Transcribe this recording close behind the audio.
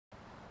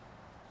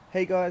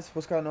Hey guys,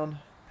 what's going on?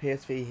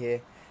 PSV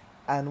here,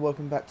 and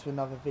welcome back to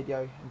another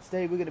video. And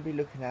today we're going to be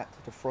looking at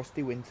the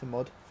Frosty Winter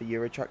mod for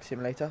Euro Truck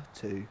Simulator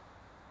 2.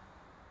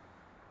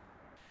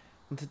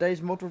 On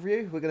today's mod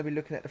review, we're going to be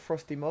looking at the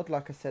Frosty mod,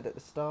 like I said at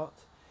the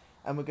start,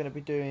 and we're going to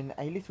be doing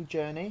a little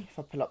journey. If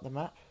I pull up the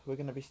map, we're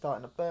going to be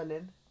starting at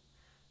Berlin,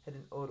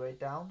 heading all the way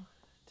down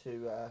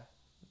to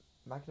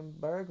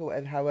Magdeburg, or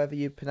whatever, however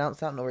you pronounce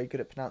that. I'm not very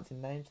good at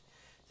pronouncing names.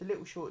 It's a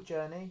little short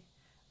journey.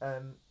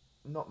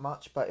 Not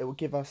much, but it will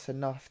give us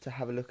enough to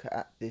have a look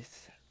at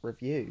this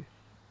review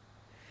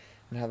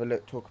and have a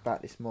look, talk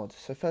about this mod.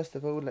 So first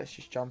of all, let's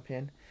just jump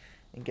in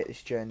and get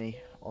this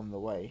journey on the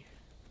way.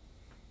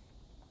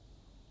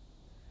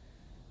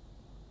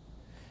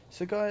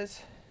 So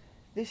guys,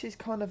 this is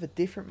kind of a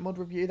different mod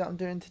review that I'm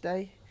doing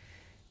today.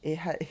 It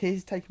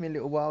is taking me a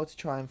little while to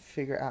try and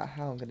figure out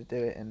how I'm going to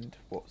do it and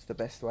what's the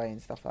best way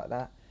and stuff like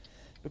that,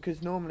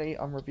 because normally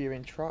I'm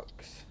reviewing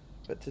trucks,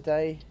 but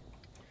today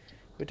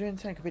we're doing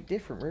something a bit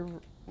different.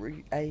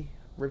 We're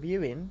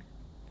reviewing,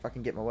 if I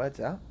can get my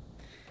words out,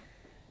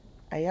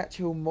 a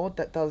actual mod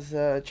that does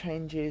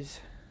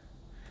changes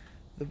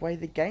the way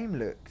the game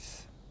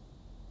looks.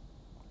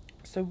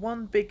 So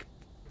one big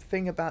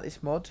thing about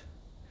this mod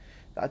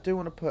that I do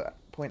want to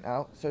point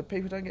out, so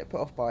people don't get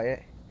put off by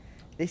it,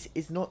 this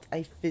is not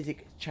a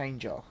physics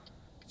changer.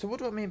 So what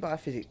do I mean by a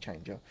physics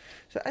changer?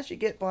 So as you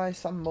get by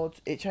some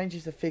mods, it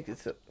changes the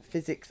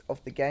physics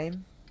of the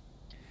game.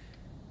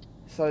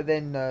 So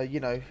then, you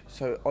know,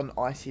 so on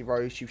icy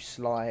roads you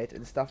slide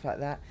and stuff like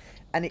that,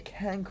 and it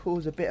can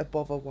cause a bit of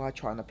bother while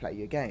trying to play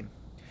your game.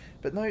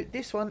 But no,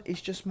 this one is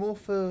just more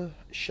for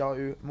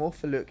show, more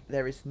for look.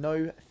 There is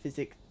no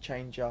physics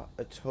changer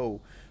at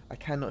all. I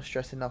cannot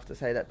stress enough to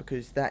say that,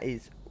 because that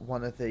is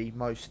one of the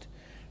most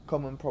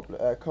common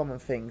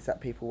things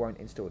that people won't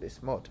install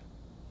this mod.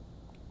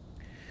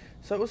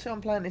 So also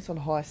I'm playing this on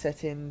high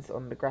settings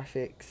on the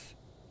graphics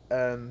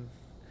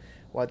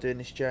while doing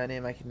this journey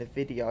and making the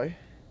video.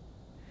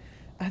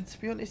 And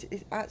to be honest,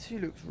 it actually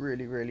looks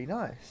really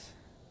nice.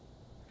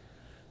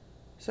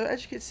 So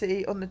as you can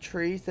see on the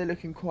trees, they're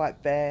looking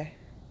quite bare.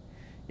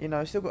 You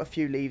know, still got a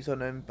few leaves on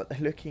them, but they're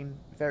looking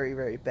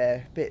very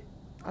bare.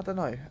 I don't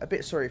know, a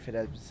bit sorry for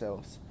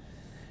themselves.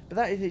 But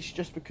that is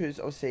just because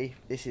obviously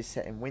this is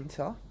set in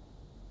winter.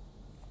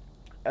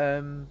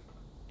 And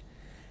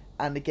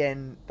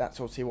again, that's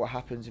obviously what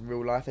happens in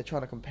real life. They're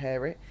trying to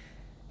compare it.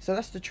 So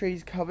that's the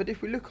trees covered.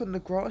 If we look on the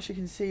grass, you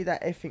can see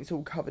that everything's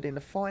all covered in a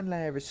fine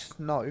layer of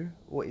snow,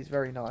 what is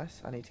very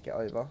nice. I need to get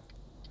over.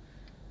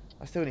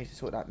 I still need to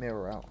sort that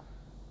mirror out.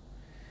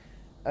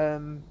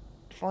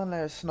 Fine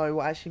layer of snow,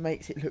 what actually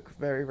makes it look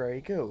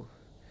very cool.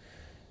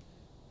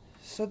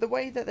 So the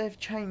way that they've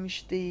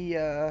changed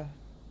the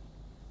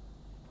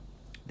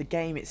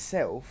game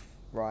itself,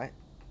 right?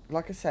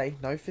 Like I say,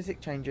 no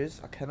physics changes.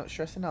 I cannot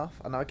stress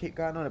enough. I know I keep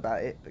going on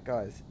about it, but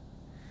guys,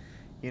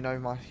 you know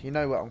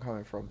where I'm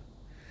coming from.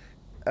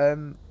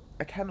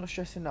 I cannot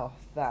stress enough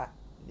that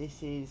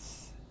this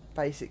is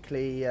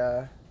basically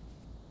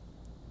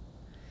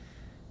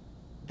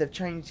they've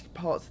changed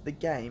parts of the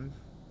game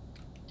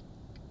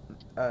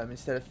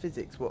instead of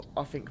physics, what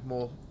I think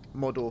more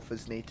mod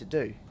authors need to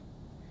do.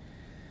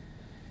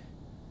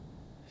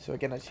 So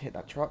again, I just hit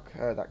that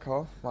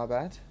car, my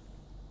bad.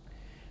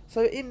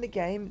 So in the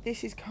game,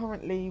 this is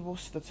currently,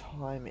 what's the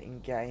time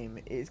in game?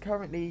 It's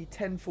currently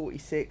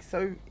 10:46,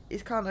 so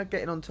it's kind of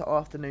getting on to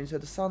afternoon, so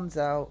the sun's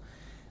out.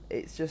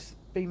 It's just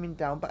beaming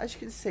down, but as you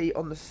can see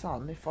on the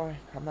sun, if I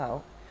come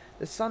out,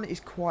 the sun is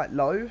quite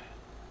low,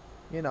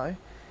 you know,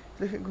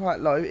 it's looking quite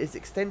low. It's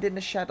extending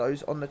the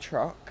shadows on the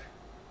truck.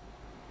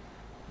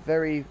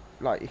 Very,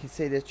 like, you can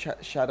see the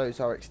shadows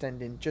are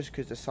extending just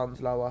because the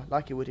sun's lower,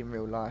 like it would in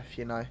real life,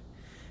 you know.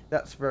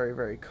 That's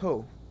very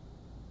cool.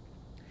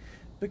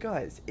 But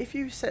guys, if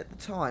you set the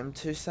time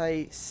to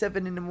say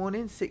 7 in the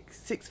morning,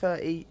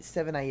 6:30,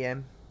 7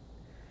 AM,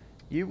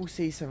 you will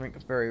see something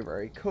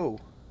very cool.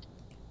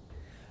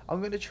 I'm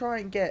going to try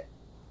and get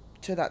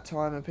to that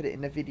time and put it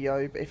in the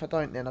video, but if I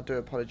don't, then I do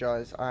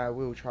apologise. I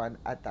will try and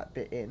add that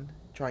bit in,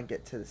 try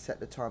and set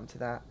the time to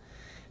that,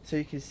 so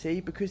you can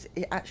see, because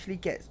it actually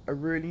gets a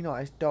really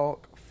nice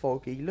dark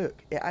foggy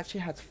look. It actually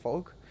has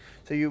fog,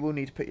 so you will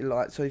need to put your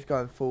light, so if you go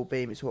in full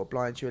beam it sort of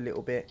blinds you a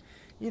little bit.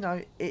 You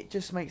know, it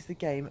just makes the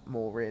game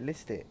more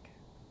realistic.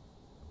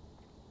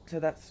 So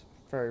that's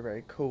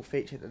very cool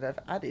feature that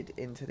they've added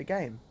into the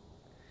game.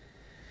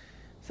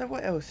 So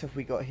what else have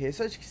we got here?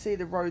 So as you can see,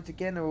 the roads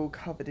again are all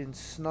covered in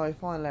snow,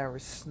 fine layer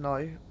of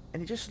snow,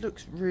 and it just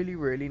looks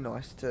really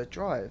nice to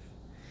drive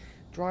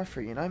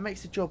through, you know. It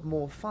makes the job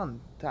more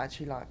fun to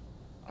actually, like,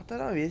 I don't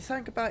know, there's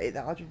something about it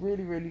that I just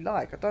really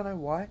like. I don't know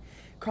why. It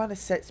kind of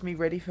sets me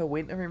ready for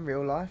winter in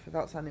real life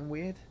without sounding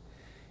weird.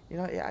 You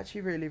know, it's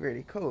actually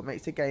really cool. It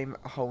makes the game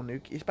a whole new,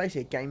 it's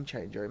basically a game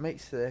changer. It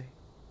makes the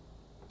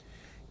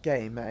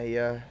game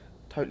a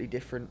totally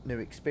different new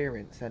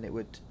experience than it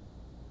would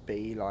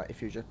be like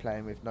if you're just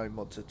playing with no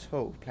mods at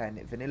all, playing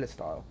it vanilla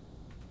style.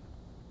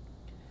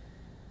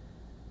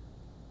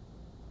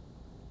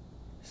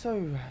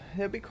 So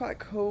it'll be quite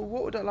cool.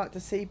 What would I like to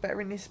see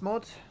better in this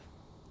mod?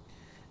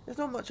 There's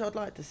not much I'd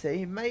like to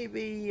see.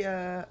 Maybe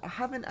I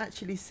haven't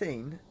actually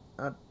seen.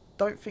 I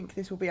don't think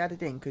this will be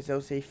added in because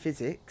they'll see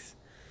physics.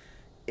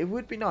 It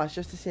would be nice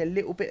just to see a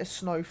little bit of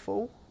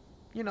snowfall.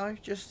 You know,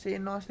 just see a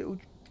nice little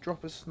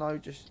drop of snow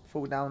just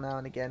fall down now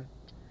and again.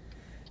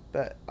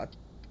 But I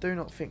do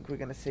not think we're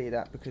going to see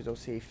that because I'll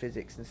see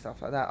physics and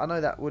stuff like that. I know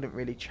that wouldn't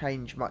really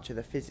change much of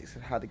the physics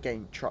of how the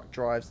game truck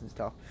drives and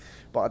stuff,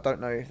 but I don't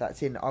know if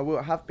that's in. I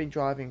will have been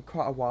driving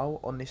quite a while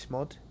on this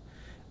mod.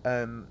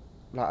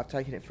 Like I've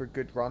taken it for a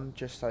good run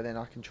just so then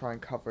I can try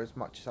and cover as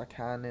much as I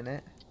can in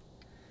it.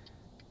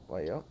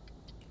 Wait up.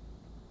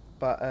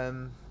 But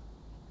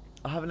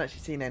I haven't actually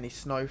seen any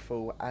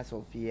snowfall as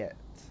of yet.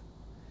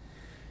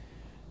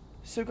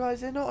 So guys,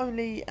 they're not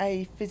only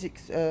a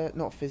physics,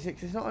 not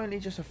physics, it's not only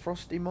just a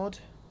Frosty mod.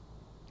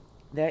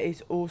 There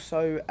is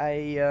also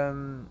a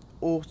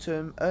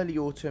early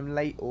autumn,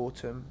 late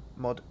autumn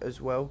mod as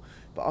well.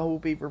 But I will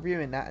be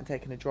reviewing that and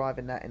taking a drive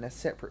in that in a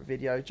separate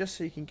video, just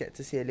so you can get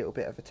to see a little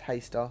bit of a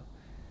taster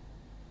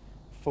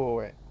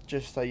for it.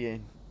 Just so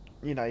you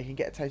know, you can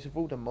get a taste of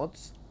all the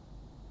mods.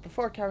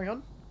 Before I carry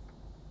on,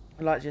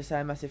 I'd like to just say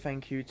a massive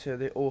thank you to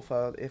the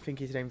author. I think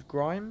his name's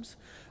Grimes.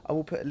 I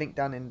will put a link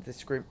down in the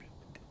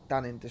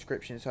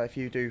description, so if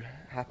you do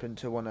happen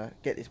to want to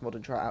get this mod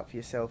and try it out for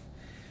yourself,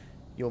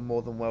 you're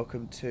more than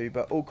welcome to.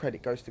 But all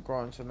credit goes to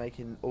Grimes for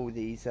making all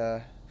these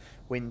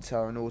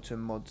winter and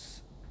autumn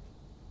mods,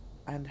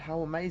 and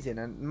how amazing,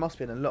 and it must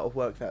have been a lot of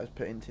work that was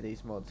put into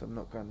these mods, I'm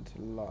not going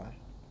to lie.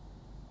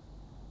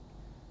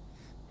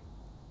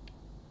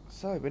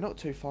 So we're not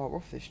too far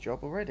off this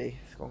job already.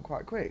 It's gone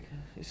quite quick.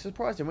 It's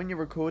surprising when you're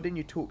recording,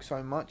 you talk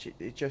so much,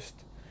 it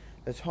just,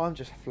 the time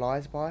just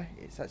flies by.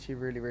 It's actually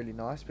really, really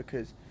nice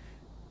because,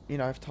 you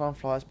know, if time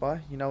flies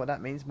by, you know what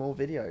that means, more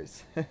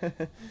videos.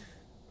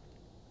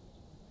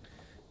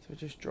 So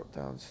just drop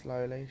down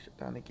slowly, drop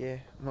down a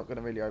gear. I'm not going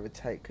to really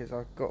overtake because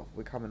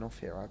we're coming off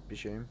here, I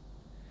presume.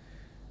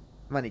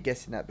 I'm only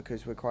guessing that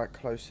because we're quite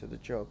close to the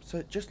job.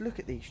 So just look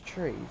at these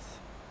trees.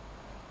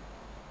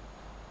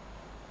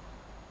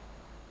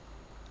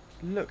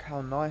 Look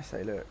how nice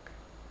they look.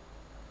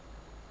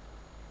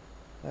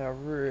 They are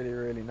really,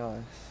 really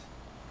nice.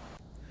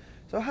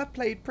 So I have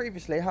played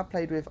previously, I have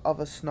played with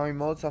other snow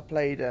mods. I've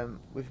played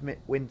with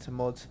winter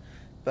mods,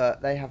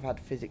 but they have had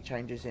physics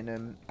changes in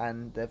them,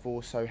 and they've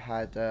also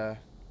had, I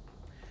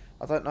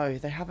don't know,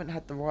 they haven't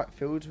had the right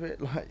feel to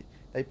it. Like,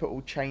 they put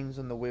all chains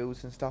on the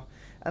wheels and stuff,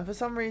 and for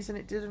some reason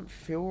it didn't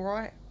feel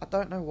right. I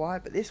don't know why,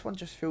 but this one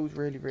just feels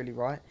really, really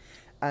right.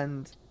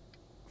 And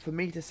for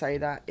me to say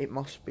that, it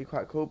must be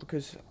quite cool,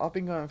 because I've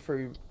been going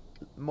through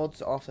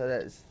mods after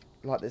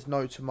there's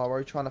no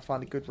tomorrow, trying to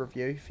find a good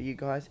review for you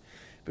guys,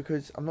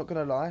 because I'm not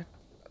going to lie,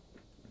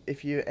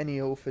 if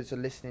any authors are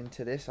listening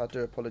to this, I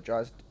do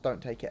apologise,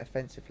 don't take it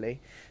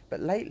offensively, but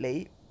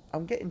lately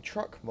I'm getting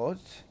truck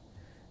mods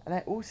and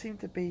they all seem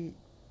to be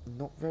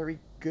not very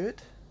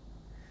good.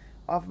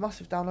 I must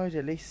have downloaded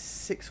at least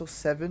 6 or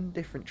 7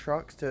 different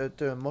trucks to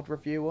do a mod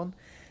review on,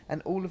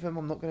 and all of them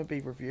I'm not going to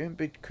be reviewing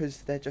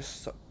because they're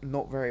just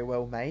not very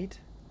well made.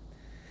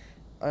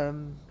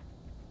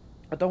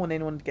 I don't want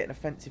anyone getting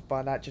offensive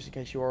by that, just in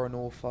case you are an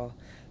author,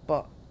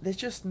 but there's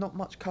just not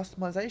much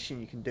customization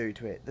you can do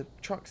to it. The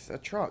truck's a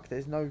truck,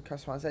 there's no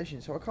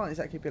customization, so I can't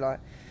exactly be like,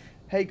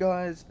 hey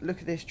guys, look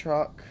at this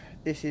truck,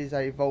 this is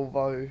a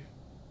Volvo,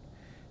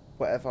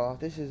 whatever,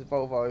 this is a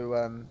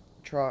Volvo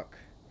truck,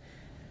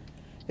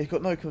 it's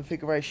got no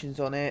configurations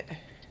on it,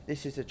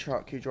 this is the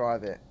truck, you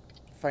drive it,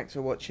 thanks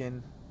for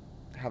watching,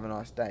 have a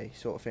nice day,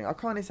 sort of thing. I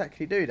can't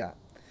exactly do that.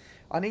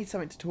 I need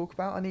something to talk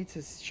about. I need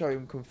to show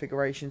them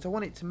configurations. I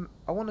want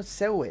to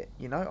sell it,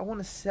 you know. I want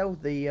to sell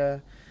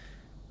the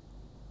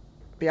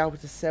be able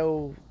to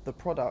sell the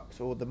product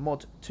or the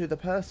mod to the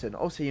person.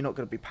 Obviously you're not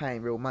going to be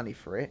paying real money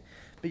for it,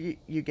 but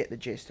you get the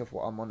gist of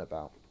what I'm on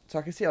about. So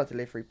I can see our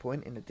delivery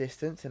point in the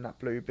distance in that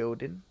blue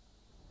building.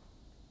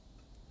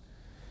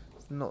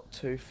 It's not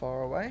too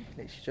far away,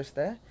 literally just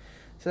there.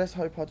 So let's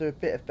hope I do a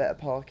bit of better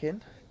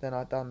parking than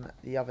I done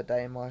the other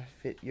day in my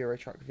Fit Euro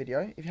Truck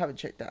video. If you haven't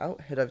checked that out,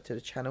 head over to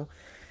the channel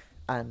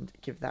and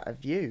give that a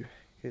view,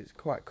 because it's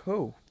quite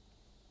cool.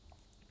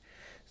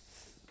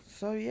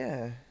 So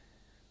yeah.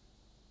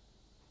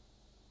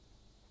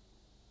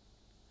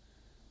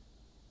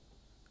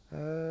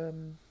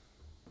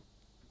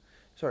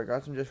 Sorry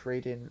guys, I'm just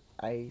reading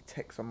a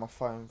text on my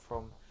phone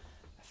from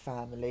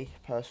family,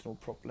 personal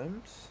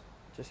problems.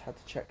 Just had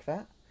to check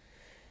that,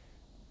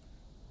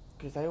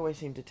 because they always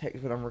seem to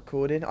text when I'm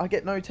recording. I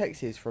get no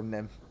texts from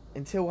them.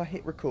 Until I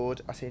hit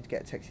record, I seem to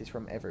get texts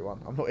from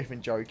everyone. I'm not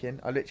even joking.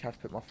 I literally have to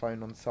put my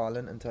phone on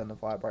silent and turn the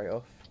vibrate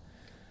off.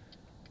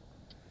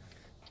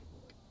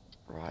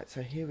 Right,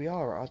 so here we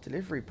are at our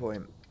delivery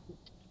point.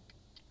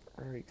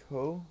 Very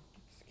cool.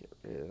 Let's get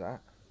rid of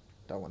that.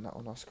 Don't want that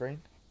on our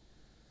screen.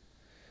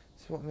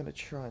 So what I'm going to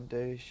try and do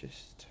is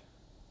just,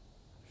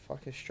 if I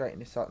can straighten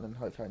this up, and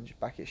hopefully I can just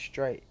back it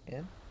straight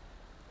in.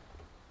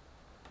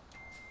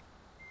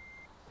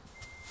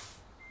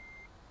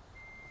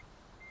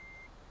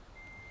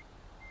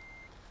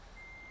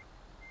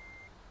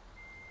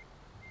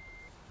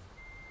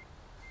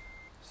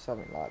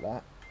 something like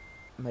that.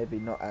 Maybe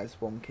not as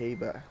wonky,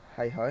 but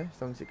hey ho,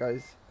 as long as it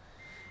goes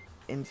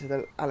into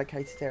the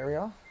allocated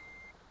area,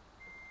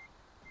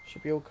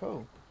 should be all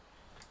cool.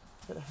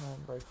 Put the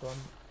handbrake on,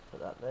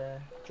 put that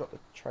there, drop the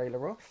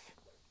trailer off.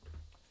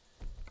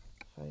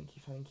 Thank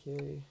you, thank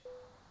you.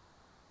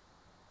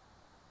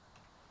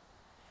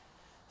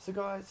 So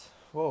guys,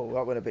 whoa,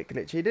 that went a bit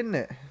glitchy, didn't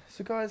it?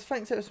 So guys,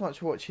 thanks ever so much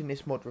for watching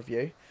this mod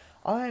review.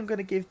 I am going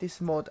to give this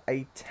mod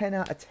a 10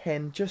 out of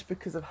 10 just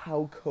because of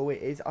how cool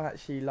it is. I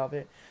actually love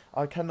it.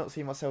 I cannot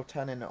see myself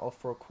turning it off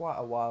for quite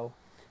a while,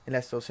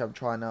 unless also I'm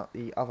trying out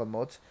the other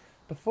mods.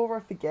 Before I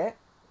forget,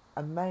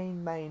 a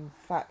main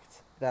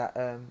fact that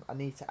I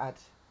need to add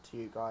to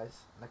you guys,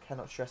 and I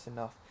cannot stress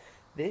enough.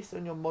 This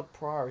on your mod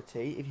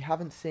priority, if you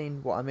haven't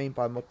seen what I mean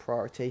by mod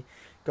priority,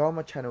 go on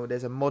my channel,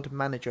 there's a mod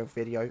manager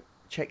video,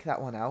 check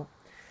that one out.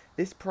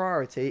 This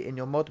priority in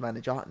your mod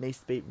manager needs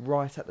to be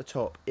right at the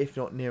top, if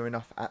not near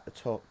enough at the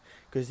top,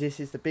 because this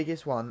is the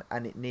biggest one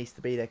and it needs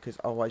to be there, because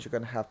otherwise you're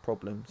going to have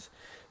problems.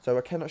 So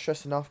I cannot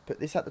stress enough, put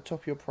this at the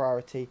top of your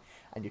priority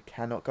and you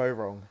cannot go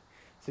wrong.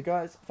 So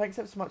guys, thanks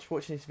ever so much for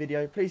watching this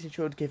video. Please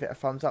ensure to give it a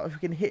thumbs up. If we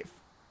can hit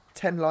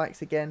 10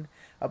 likes again,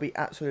 that'll be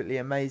absolutely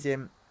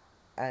amazing.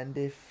 And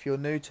if you're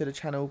new to the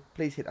channel,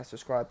 please hit that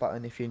subscribe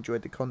button if you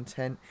enjoyed the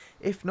content.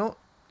 If not,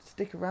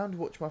 stick around and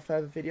watch my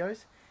further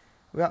videos.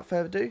 Without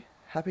further ado,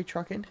 happy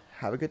trucking,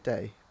 have a good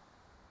day.